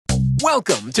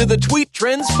Welcome to the Tweet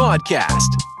Trends Podcast.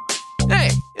 Hey,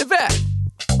 Yvette,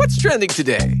 what's trending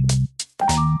today?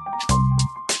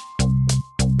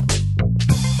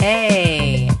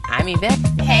 Hey, I'm Yvette.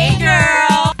 Hey,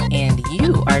 girl. And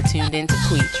you are tuned into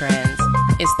Tweet Trends.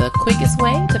 It's the quickest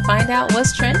way to find out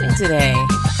what's trending today.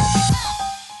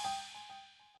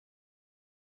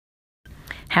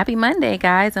 Happy Monday,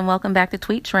 guys, and welcome back to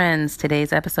Tweet Trends.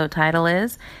 Today's episode title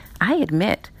is, I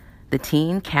Admit, the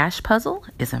Teen Cash Puzzle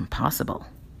is Impossible.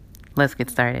 Let's get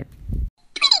started.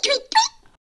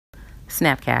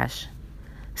 Snapcash.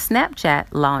 Snapchat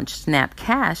launched Snap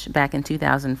Cash back in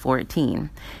 2014,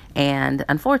 and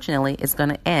unfortunately, it's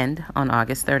going to end on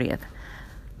August 30th.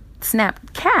 Snap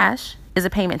Cash is a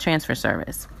payment transfer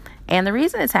service, and the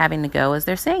reason it's having to go is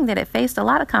they're saying that it faced a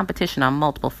lot of competition on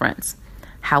multiple fronts.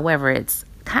 However, it's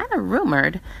kind of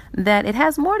rumored that it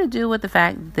has more to do with the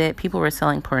fact that people were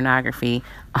selling pornography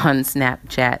on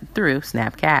Snapchat through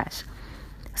Snap Cash.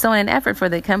 So in an effort for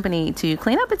the company to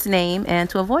clean up its name and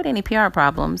to avoid any PR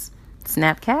problems,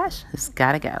 Snap Cash has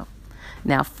got to go.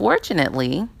 Now,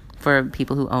 fortunately, for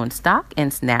people who own stock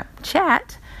in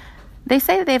Snapchat, they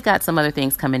say that they've got some other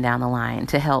things coming down the line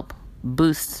to help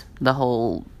boost the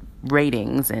whole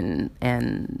ratings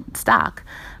and stock,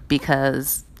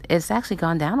 because it's actually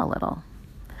gone down a little.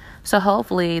 So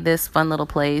hopefully this fun little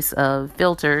place of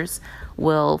filters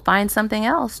will find something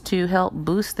else to help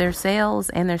boost their sales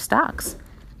and their stocks,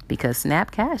 because Snap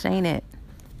Cash ain't it.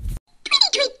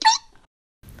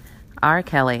 R.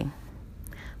 Kelly.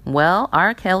 Well,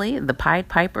 R. Kelly, the Pied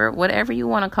Piper, whatever you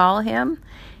want to call him,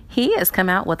 he has come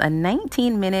out with a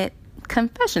 19-minute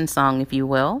confession song, if you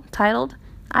will, titled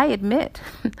I Admit.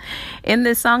 In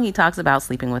this song, he talks about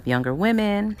sleeping with younger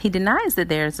women. He denies that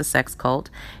there's a sex cult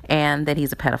and that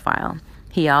he's a pedophile.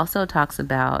 He also talks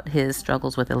about his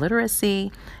struggles with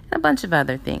illiteracy and a bunch of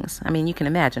other things. I mean, you can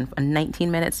imagine a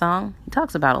 19-minute song. He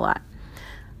talks about a lot.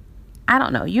 I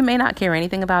don't know. You may not care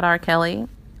anything about R. Kelly,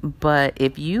 but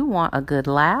if you want a good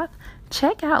laugh,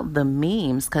 check out the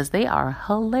memes because they are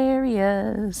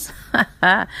hilarious.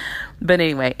 But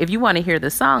anyway, if you want to hear the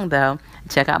song, though,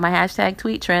 check out my hashtag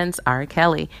Tweet Trends R.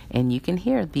 Kelly, and you can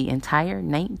hear the entire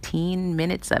 19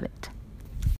 minutes of it.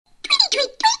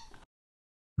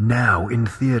 Now in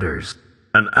theaters.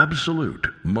 An absolute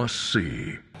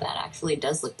must-see. That actually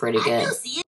does look pretty good.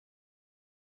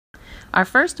 Our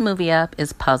first movie up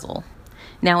is Puzzle.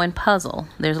 Now in Puzzle,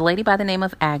 there's a lady by the name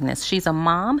of Agnes. She's a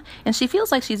mom, and she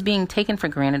feels like she's being taken for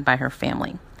granted by her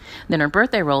family. Then her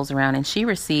birthday rolls around, and she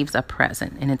receives a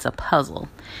present, and it's a puzzle.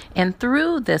 And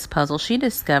through this puzzle, she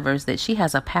discovers that she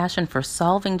has a passion for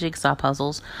solving jigsaw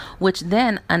puzzles, which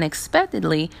then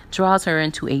unexpectedly draws her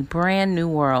into a brand new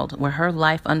world where her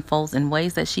life unfolds in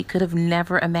ways that she could have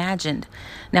never imagined.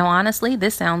 Now, honestly,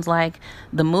 this sounds like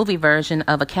the movie version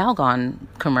of a Calgon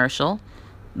commercial,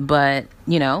 but,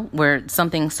 you know, where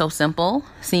something so simple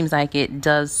seems like it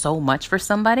does so much for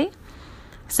somebody.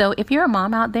 So if you're a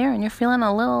mom out there and you're feeling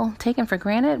a little taken for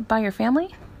granted by your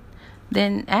family,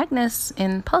 then Agnes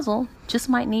in Puzzle just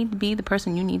might need to be the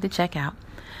person you need to check out.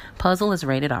 Puzzle is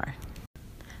rated R.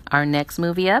 Our next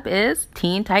movie up is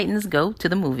Teen Titans Go to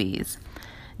the Movies.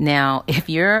 Now, if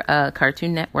you're a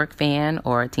Cartoon Network fan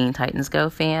or a Teen Titans Go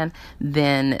fan,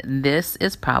 then this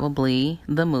is probably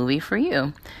the movie for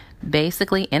you.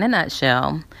 Basically, in a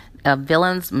nutshell, a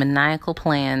villain's maniacal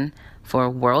plan for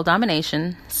world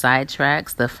domination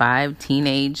sidetracks the 5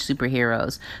 teenage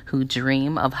superheroes who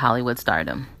dream of Hollywood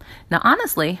stardom. Now,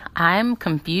 honestly, I'm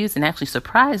confused and actually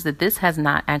surprised that this has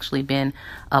not actually been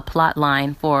a plot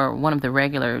line for one of the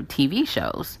regular TV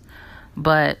shows.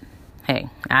 But, hey,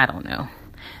 I don't know.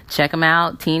 Check them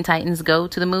out. Teen Titans Go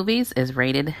to the Movies is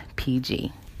rated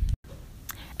PG.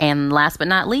 And last but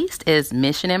not least is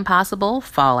Mission Impossible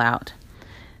Fallout.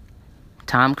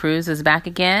 Tom Cruise is back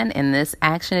again in this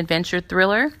action-adventure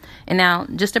thriller. And now,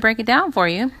 just to break it down for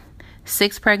you,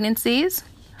 6 pregnancies,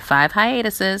 5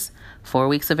 hiatuses, 4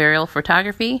 weeks of aerial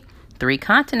photography, 3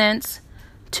 continents,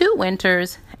 2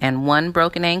 winters, and 1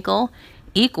 broken ankle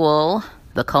equal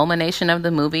the culmination of the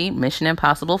movie Mission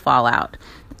Impossible Fallout.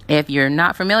 If you're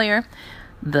not familiar,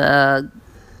 the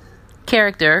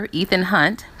character, Ethan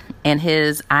Hunt, and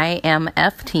his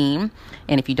IMF team,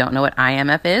 and if you don't know what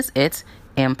IMF is, it's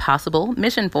Impossible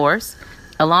Mission Force,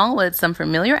 along with some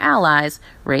familiar allies,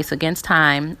 race against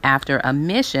time after a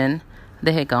mission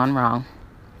that had gone wrong.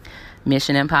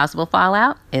 Mission Impossible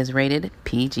Fallout is rated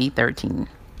PG-13.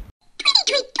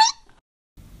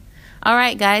 All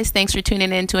right, guys, thanks for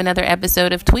tuning in to another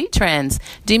episode of Tweet Trends.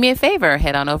 Do me a favor,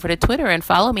 head on over to Twitter and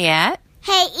follow me at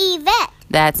Hey Yvette.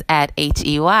 That's at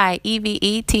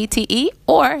HEYEVETTE,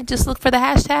 or just look for the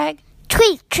hashtag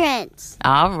Tweet Trends.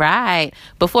 All right.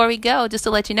 Before we go, just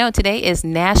to let you know, today is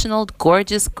National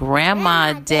Gorgeous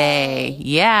Grandma Day.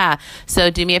 Yeah. So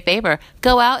do me a favor.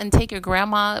 Go out and take your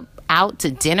grandma out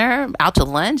to dinner, out to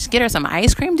lunch, get her some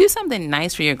ice cream, do something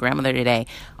nice for your grandmother today.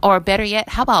 Or better yet,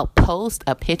 how about post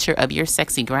a picture of your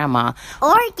sexy grandma?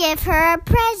 Or give her a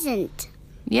present.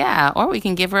 Yeah, or we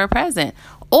can give her a present.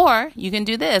 Or you can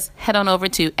do this. Head on over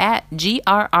to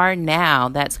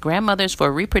 @GRRNow. That's Grandmothers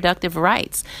for Reproductive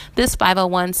Rights. This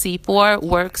 501c4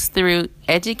 works through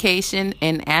education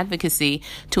and advocacy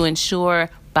to ensure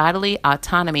bodily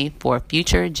autonomy for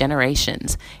future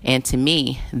generations. And to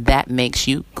me, that makes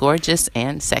you gorgeous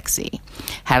and sexy.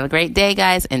 Have a great day,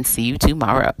 guys, and see you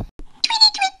tomorrow.